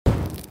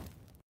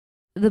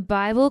The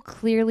Bible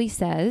clearly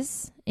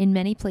says in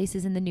many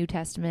places in the New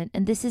Testament,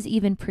 and this is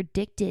even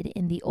predicted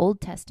in the Old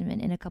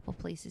Testament in a couple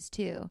places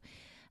too,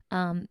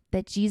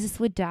 that Jesus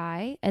would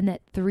die and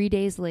that 3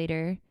 days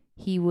later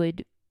he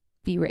would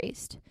be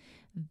raised.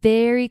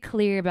 Very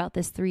clear about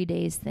this 3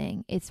 days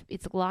thing. It's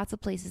lots of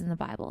places in the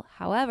Bible.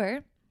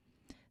 However,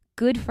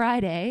 Good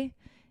Friday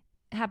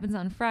happens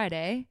on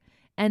Friday,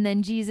 and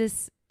then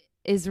Jesus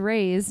is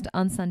raised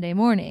on Sunday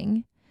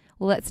morning.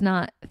 Well, that's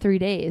not 3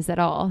 days at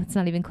all. It's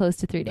not even close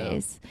to 3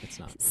 days. It's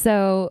not.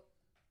 So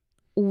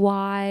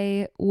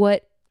what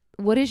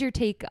is your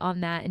take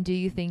on that? And do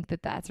you think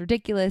that that's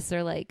ridiculous,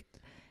 or like,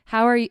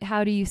 how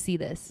do you see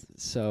this?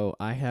 So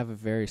I have a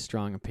very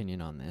strong opinion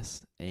on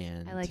this,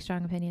 and I like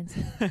strong opinions.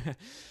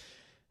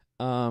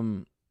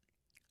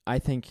 I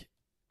think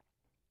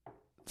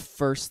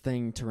first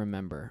thing to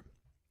remember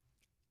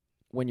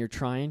when you're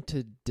trying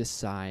to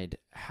decide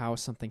how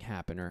something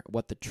happened or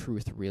what the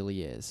truth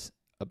really is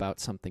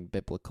about something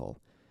biblical,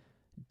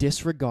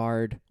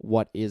 disregard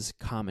what is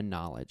common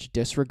knowledge.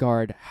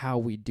 Disregard how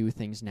we do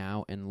things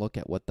now and look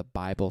at what the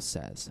Bible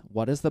says.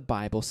 What does the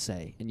Bible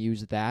say? And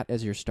use that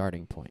as your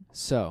starting point.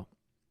 So,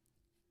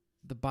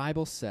 the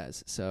Bible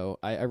says, so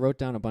I wrote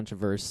down a bunch of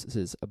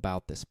verses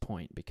about this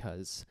point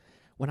because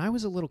when I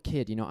was a little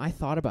kid, I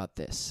thought about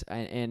this,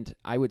 and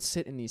I would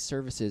sit in these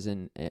services,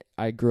 and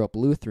I grew up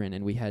Lutheran,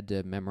 and we had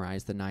to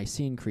memorize the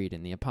Nicene Creed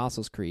and the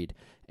Apostles' Creed,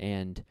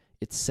 and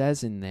it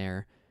says in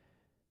there,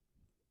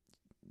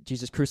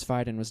 Jesus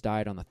crucified and was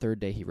died, on the third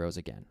day he rose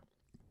again.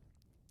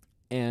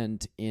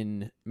 And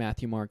in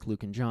Matthew, Mark,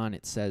 Luke, and John,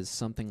 it says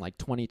something like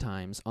 20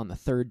 times, on the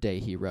third day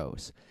he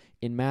rose.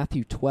 In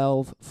Matthew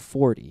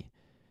 12:40,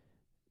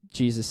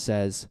 Jesus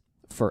says,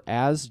 "For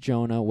as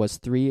Jonah was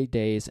 3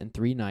 days and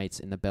 3 nights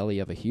in the belly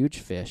of a huge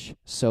fish,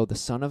 so the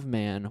Son of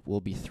Man will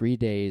be 3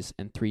 days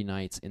and 3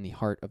 nights in the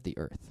heart of the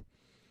earth."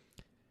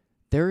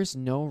 There is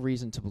no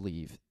reason to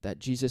believe that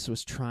Jesus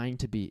was trying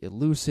to be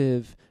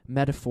elusive,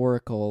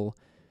 metaphorical.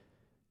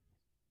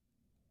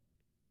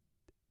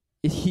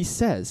 He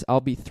says, "I'll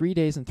be 3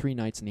 days and 3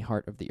 nights in the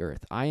heart of the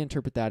earth." I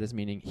interpret that as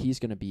meaning he's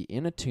going to be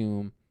in a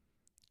tomb,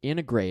 in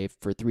a grave,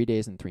 for 3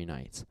 days and 3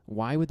 nights.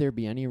 Why would there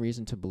be any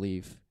reason to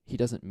believe he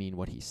doesn't mean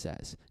what he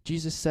says?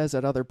 Jesus says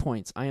at other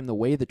points, "I am the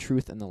way, the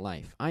truth, and the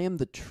life." I am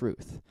the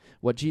truth.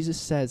 What Jesus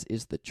says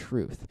is the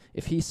truth.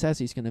 If he says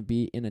he's going to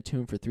be in a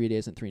tomb for 3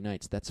 days and 3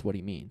 nights, that's what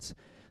he means.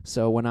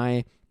 So when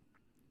I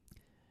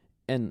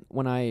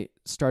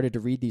started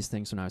to read these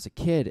things when I was a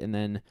kid, and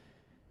then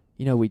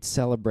we'd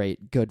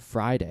celebrate Good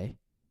Friday,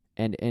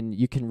 and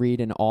you can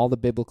read in all the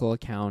biblical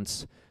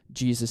accounts,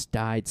 Jesus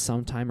died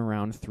sometime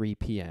around 3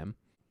 p.m.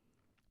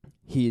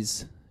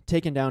 He's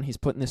taken down, he's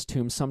put in this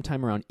tomb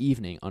sometime around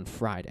evening on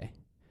Friday.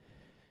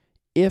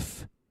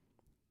 That's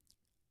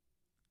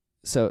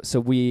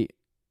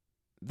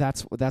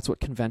what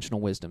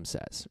conventional wisdom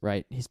says,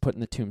 right? He's put in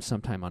the tomb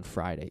sometime on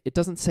Friday. It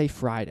doesn't say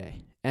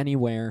Friday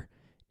anywhere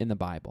in the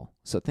Bible.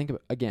 So think of,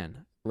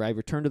 again, I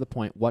return to the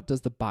point, what does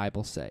the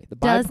Bible say? The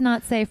Bible does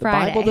not say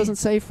Friday. The Bible doesn't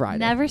say Friday.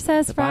 Never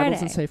says the Friday. The Bible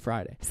doesn't say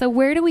Friday. So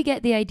where do we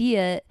get the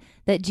idea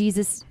that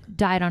Jesus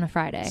died on a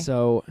Friday?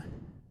 So,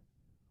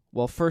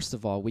 well, first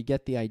of all, we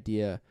get the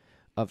idea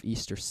of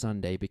Easter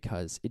Sunday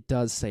because it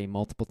does say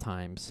multiple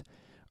times,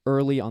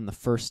 early on the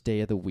first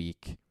day of the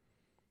week,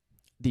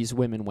 these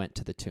women went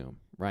to the tomb,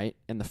 right?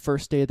 And the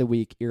first day of the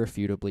week,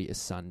 irrefutably, is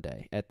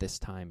Sunday at this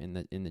time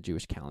in the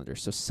Jewish calendar.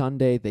 So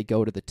Sunday, they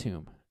go to the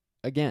tomb.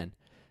 Again,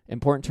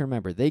 important to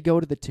remember, they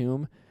go to the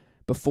tomb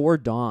before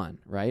dawn,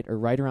 right? Or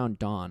right around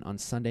dawn on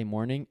Sunday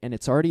morning, and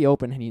it's already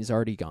open and he's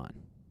already gone.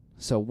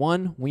 So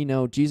one, we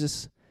know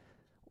Jesus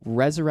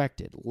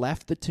resurrected,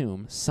 left the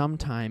tomb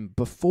sometime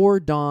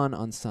before dawn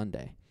on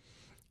Sunday.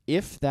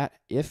 If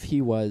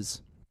he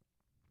was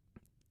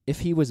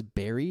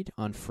buried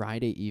on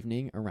Friday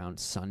evening around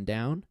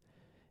sundown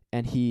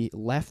and he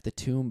left the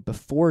tomb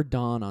before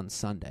dawn on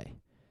Sunday,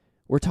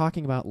 we're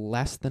talking about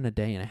less than a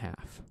day and a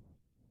half.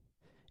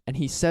 And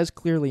he says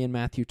clearly in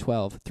Matthew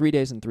 12, 3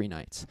 days and 3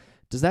 nights.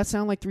 Does that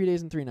sound like 3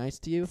 days and 3 nights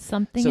to you?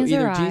 Something so is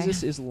either awry.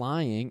 Jesus is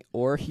lying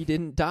or he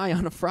didn't die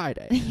on a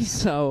Friday.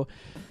 So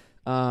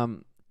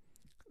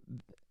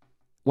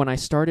when I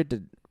started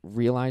to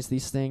realize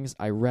these things,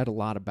 I read a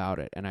lot about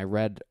it, and I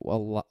read a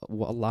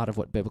lot of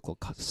what biblical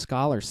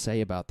scholars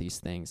say about these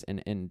things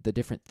and the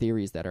different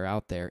theories that are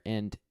out there.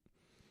 And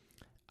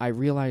I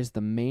realized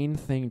the main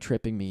thing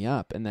tripping me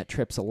up, and that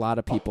trips a lot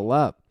of people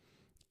up,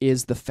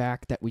 is the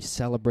fact that we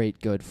celebrate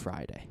Good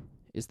Friday,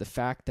 is the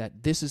fact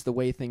that this is the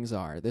way things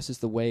are. This is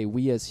the way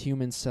we as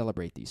humans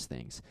celebrate these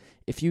things.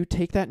 If you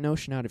take that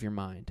notion out of your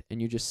mind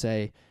and you just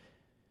say,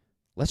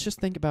 let's just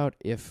think about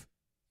if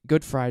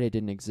Good Friday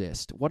didn't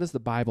exist, what does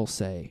the Bible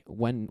say?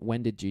 When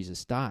did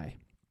Jesus die?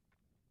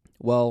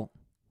 Well,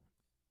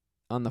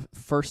 on the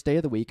first day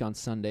of the week, on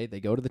Sunday, they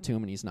go to the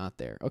tomb and he's not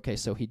there. Okay,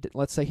 so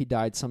let's say he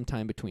died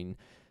sometime between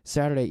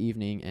Saturday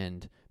evening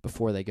and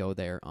before they go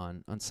there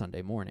on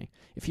Sunday morning.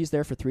 If he's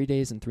there for 3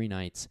 days and 3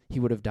 nights, he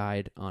would have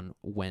died on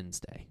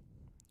Wednesday.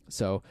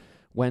 So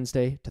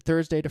Wednesday to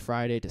Thursday to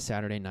Friday to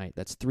Saturday night.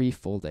 That's 3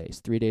 full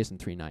days, 3 days and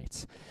 3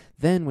 nights.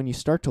 Then when you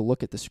start to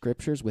look at the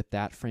scriptures with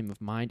that frame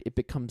of mind, it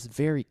becomes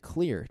very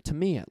clear, to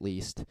me at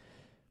least,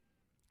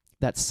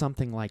 that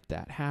something like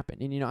that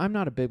happened. And, I'm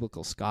not a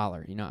biblical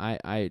scholar.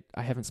 I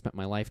haven't spent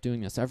my life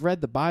doing this. I've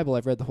read the Bible.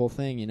 I've read the whole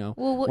thing,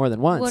 more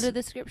than once. What do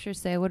the scriptures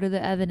say? What are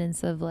the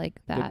evidence of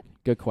like that?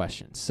 Good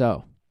question.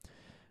 So,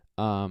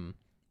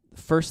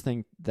 first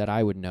thing that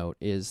I would note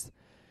is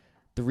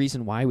the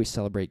reason why we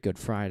celebrate Good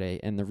Friday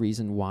and the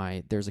reason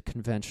why there's a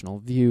conventional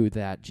view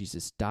that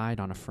Jesus died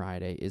on a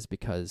Friday is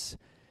because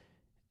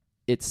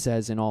it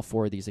says in all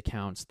 4 of these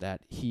accounts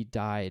that he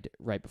died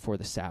right before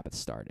the Sabbath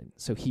started.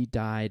 So he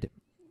died,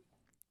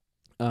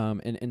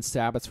 and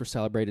Sabbaths were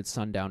celebrated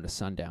sundown to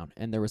sundown.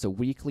 And there was a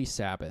weekly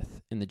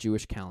Sabbath in the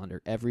Jewish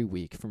calendar every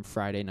week from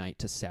Friday night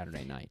to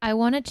Saturday night. I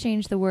want to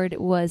change the word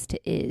was to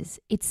is.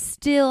 It's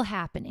still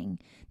happening.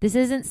 This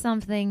isn't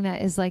something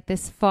that is like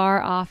this far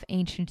off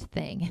ancient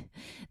thing.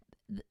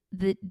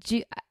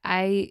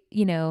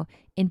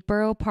 In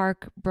Borough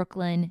Park,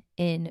 Brooklyn,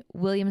 in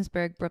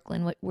Williamsburg,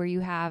 Brooklyn, where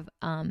you have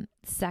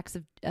sects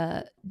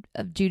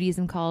of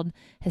Judaism called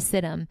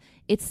Hasidim,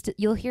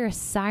 you'll hear a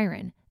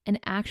siren, an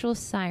actual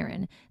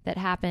siren that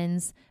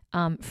happens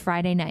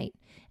Friday night,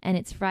 and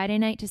it's Friday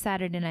night to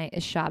Saturday night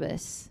is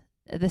Shabbos,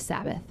 the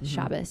Sabbath,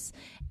 Shabbos,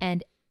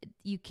 and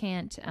you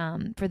can't,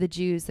 for the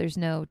Jews, there's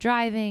no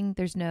driving,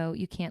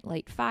 you can't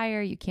light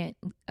fire, you can't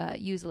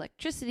use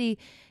electricity,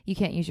 you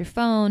can't use your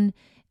phone.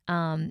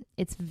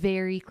 It's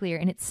very clear.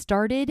 And it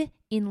started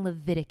in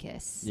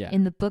Leviticus,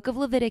 in the book of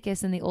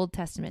Leviticus in the Old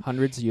Testament.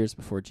 Hundreds of years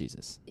before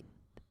Jesus.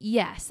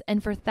 Yes.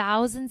 And for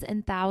thousands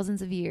and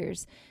thousands of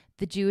years,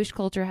 the Jewish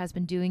culture has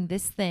been doing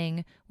this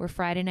thing where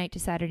Friday night to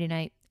Saturday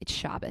night, it's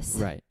Shabbos.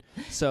 Right.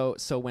 So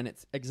when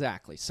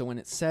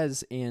it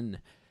says in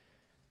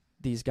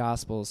these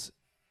Gospels,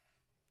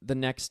 the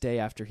next day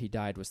after he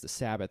died was the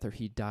Sabbath, or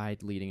he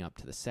died leading up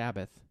to the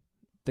Sabbath,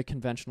 the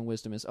conventional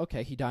wisdom is,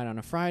 okay, he died on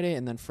a Friday,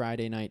 and then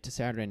Friday night to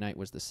Saturday night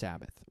was the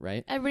Sabbath,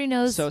 right? Everybody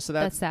knows that's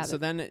Sabbath. So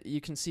then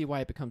you can see why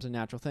it becomes a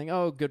natural thing.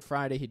 Oh, Good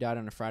Friday, he died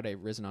on a Friday,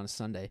 risen on a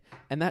Sunday.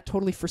 And that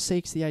totally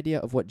forsakes the idea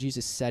of what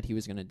Jesus said he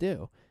was going to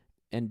do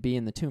and be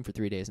in the tomb for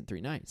 3 days and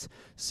 3 nights.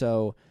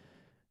 So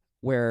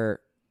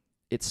where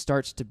it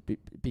starts to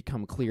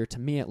become clear, to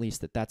me at least,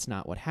 that that's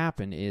not what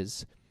happened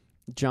is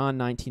John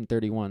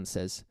 19:31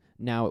 says,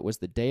 now it was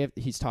the day of,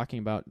 he's talking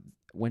about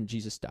when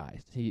Jesus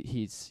died.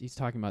 He's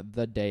talking about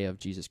the day of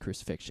Jesus'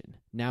 crucifixion.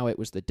 Now it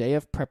was the day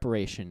of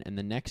preparation, and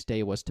the next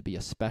day was to be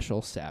a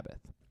special Sabbath.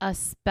 A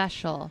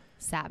special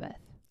Sabbath.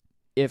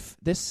 If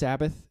this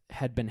Sabbath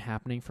had been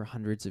happening for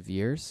hundreds of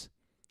years,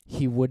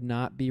 he would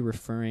not be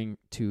referring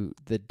to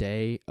the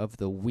day of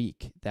the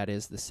week that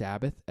is the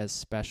Sabbath as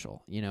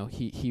special.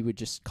 He would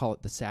just call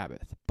it the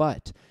Sabbath.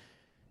 But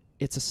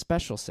it's a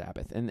special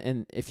Sabbath.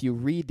 And if you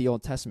read the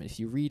Old Testament, if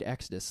you read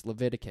Exodus,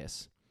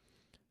 Leviticus,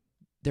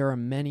 there are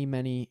many,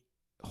 many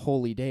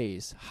holy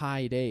days,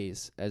 high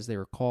days, as they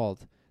were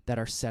called, that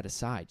are set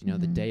aside.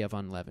 The Day of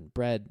Unleavened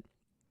Bread,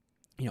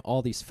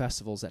 all these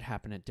festivals that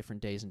happen at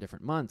different days and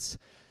different months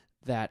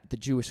that the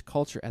Jewish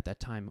culture at that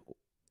time,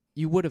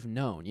 you would have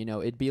known.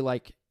 It'd be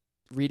like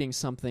reading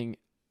something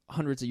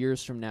hundreds of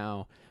years from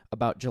now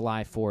about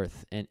July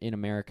 4th in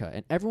America,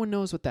 and everyone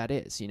knows what that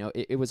is.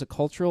 It was a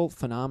cultural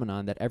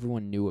phenomenon that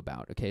everyone knew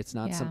about. Okay, it's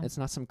not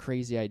some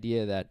crazy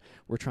idea that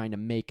we're trying to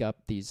make up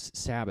these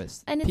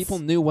Sabbaths. And people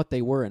knew what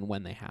they were and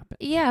when they happened.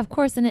 Yeah, of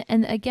course, and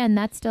again,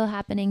 that's still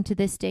happening to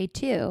this day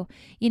too.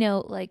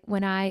 Like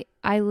when I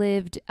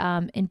lived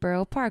in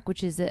Borough Park,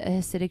 which is a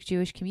Hasidic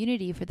Jewish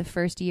community, for the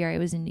first year I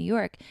was in New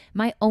York.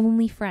 My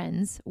only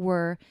friends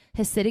were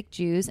Hasidic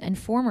Jews and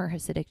former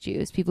Hasidic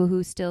Jews, people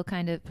who still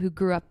who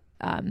grew up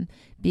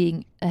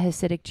being a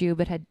Hasidic Jew,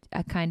 but had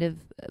kind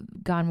of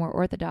gone more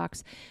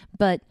Orthodox.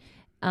 But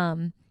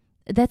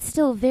that's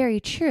still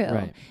very true.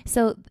 Right.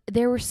 So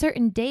there were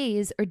certain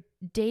days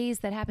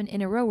that happened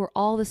in a row where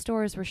all the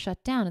stores were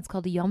shut down. It's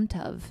called Yom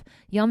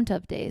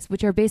Tov days,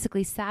 which are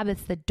basically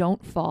Sabbaths that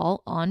don't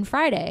fall on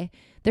Friday.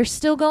 They're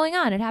still going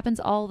on. It happens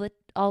all the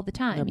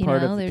time. They're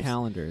part of the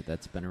calendar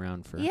that's been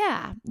around for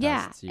yeah.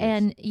 years.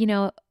 And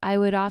I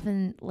would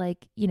often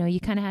you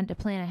kind of had to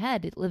plan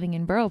ahead living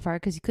in Borough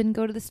Park because you couldn't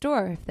go to the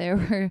store if there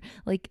were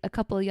like a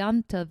couple of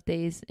Yom Tov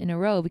days in a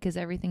row because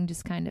everything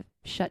just kind of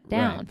shut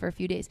down for a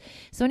few days.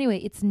 So anyway,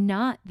 it's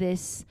not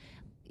this.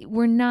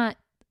 We're not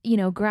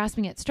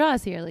grasping at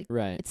straws here. Like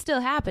it's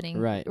still happening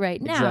right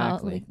now.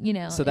 Exactly.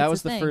 Like, so that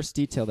was the first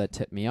detail that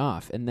tipped me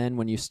off. And then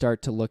when you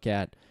start to look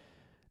at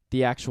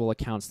the actual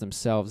accounts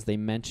themselves, they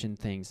mention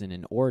things in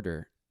an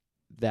order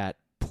that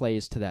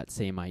plays to that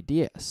same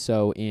idea.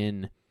 So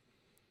in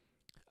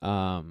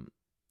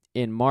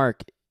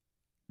Mark,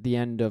 the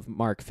end of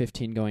Mark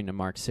 15 going to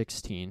Mark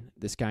 16,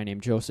 this guy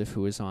named Joseph,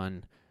 who was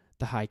on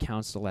the high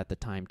council at the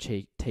time,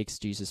 takes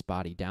Jesus'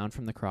 body down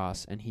from the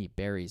cross and he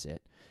buries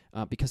it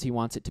because he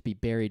wants it to be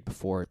buried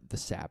before the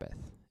Sabbath.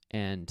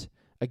 And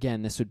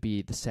again, this would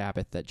be the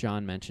Sabbath that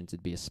John mentions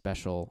would be a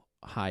special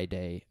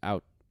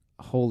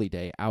holy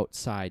day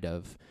outside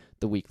of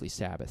the weekly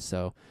Sabbath.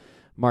 So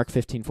Mark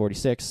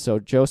 15:46. So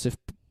Joseph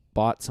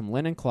bought some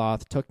linen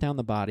cloth, took down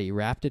the body,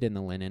 wrapped it in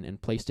the linen,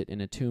 and placed it in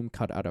a tomb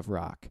cut out of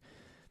rock.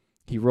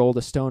 He rolled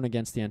a stone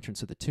against the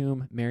entrance of the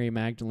tomb. Mary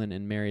Magdalene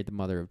and Mary, the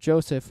mother of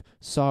Joseph,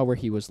 saw where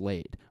he was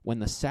laid. When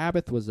the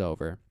Sabbath was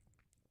over,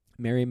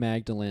 Mary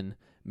Magdalene,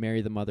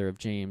 Mary, the mother of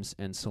James,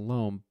 and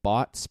Salome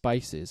bought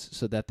spices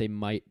so that they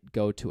might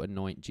go to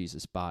anoint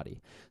Jesus'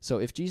 body. So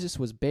if Jesus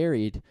was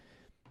buried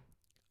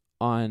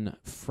on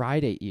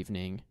Friday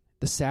evening,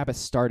 the Sabbath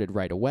started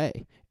right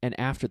away. And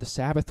after the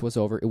Sabbath was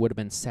over, it would have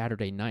been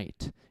Saturday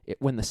night.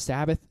 When the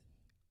Sabbath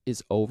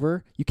is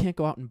over, you can't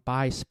go out and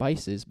buy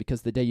spices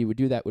because the day you would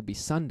do that would be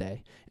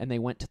Sunday, and they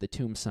went to the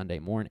tomb Sunday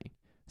morning.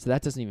 So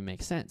that doesn't even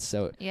make sense.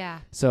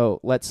 So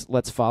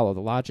let's follow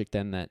the logic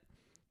then that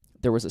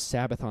there was a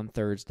Sabbath on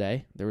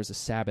Thursday, there was a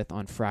Sabbath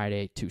on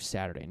Friday to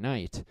Saturday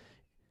night.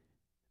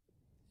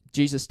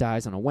 Jesus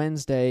dies on a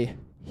Wednesday,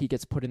 he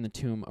gets put in the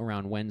tomb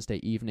around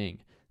Wednesday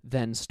evening,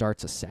 then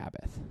starts a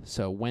Sabbath.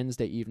 So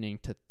Wednesday evening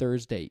to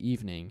Thursday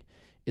evening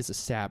is a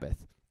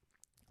Sabbath.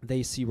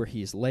 They see where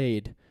he's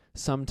laid.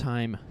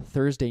 Sometime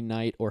Thursday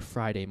night or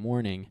Friday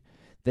morning,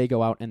 they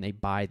go out and they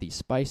buy these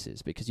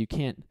spices, because you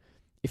can't,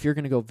 if you're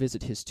going to go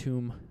visit his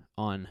tomb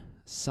on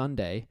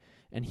Sunday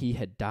and he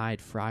had died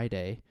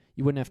Friday,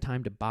 you wouldn't have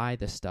time to buy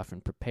this stuff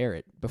and prepare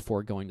it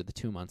before going to the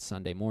tomb on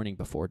Sunday morning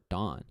before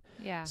dawn.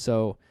 Yeah.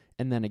 So,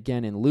 and then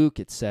again in Luke,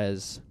 it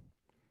says,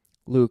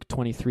 Luke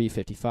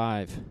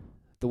 23:55,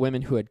 the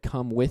women who had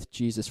come with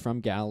Jesus from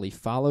Galilee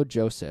followed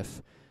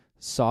Joseph,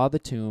 saw the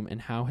tomb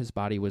and how his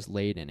body was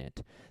laid in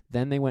it.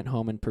 Then they went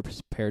home and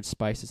prepared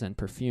spices and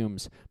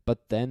perfumes,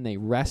 but then they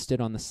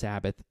rested on the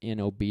Sabbath in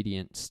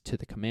obedience to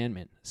the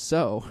commandment.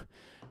 So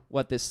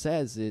what this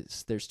says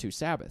is there's two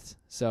Sabbaths.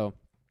 So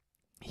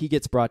he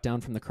gets brought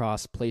down from the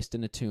cross, placed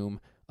in a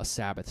tomb, a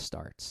Sabbath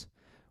starts.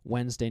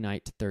 Wednesday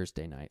night to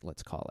Thursday night,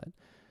 let's call it.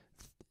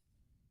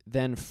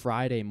 Then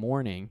Friday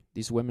morning,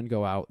 these women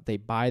go out, they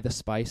buy the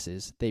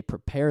spices, they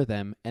prepare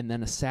them, and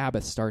then a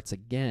Sabbath starts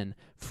again,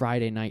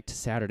 Friday night to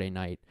Saturday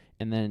night.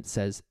 And then it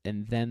says,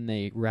 and then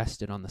they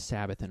rested on the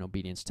Sabbath in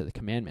obedience to the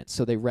commandment.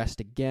 So they rest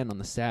again on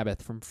the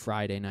Sabbath from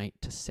Friday night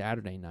to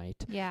Saturday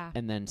night. Yeah.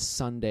 And then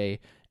Sunday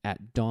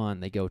at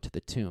dawn, they go to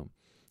the tomb.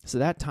 So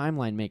that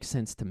timeline makes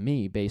sense to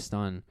me based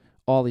on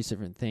all these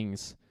different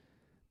things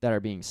that are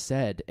being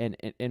said. And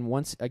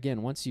once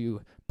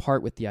you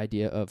part with the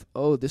idea of,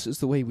 oh, this is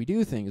the way we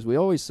do things, we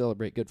always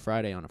celebrate Good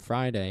Friday on a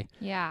Friday.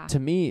 Yeah. To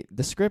me,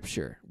 the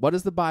scripture, what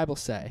does the Bible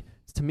say?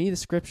 To me, the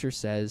scripture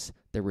says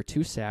there were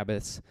two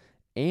Sabbaths,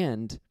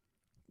 and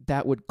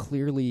that would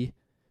clearly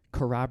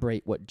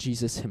corroborate what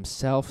Jesus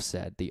himself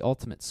said, the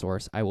ultimate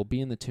source, I will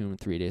be in the tomb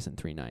 3 days and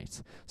 3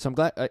 nights. So I'm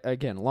glad,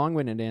 again,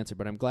 long-winded answer,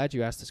 but I'm glad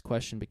you asked this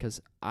question, because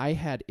I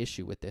had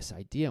issue with this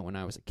idea when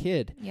I was a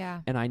kid.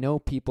 Yeah. And I know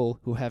people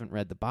who haven't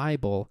read the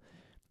Bible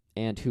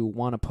and who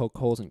want to poke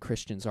holes in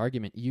Christians'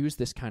 argument use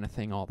this kind of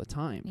thing all the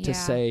time to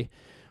say,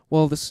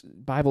 well, this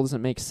Bible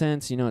doesn't make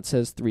sense. It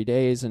says 3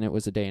 days and it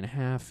was a day and a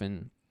half.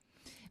 And,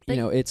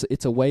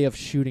 it's a way of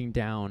shooting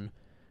down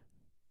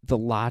the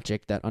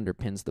logic that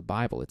underpins the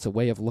Bible. It's a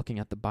way of looking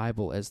at the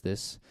Bible as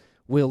this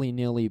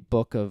willy-nilly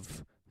book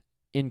of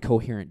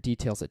incoherent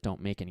details that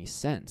don't make any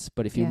sense.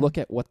 But if you look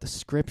at what the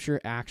scripture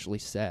actually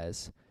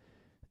says,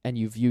 and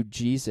you view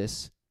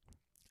Jesus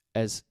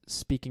as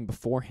speaking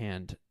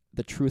beforehand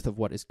the truth of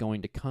what is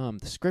going to come,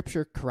 the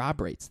scripture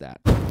corroborates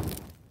that.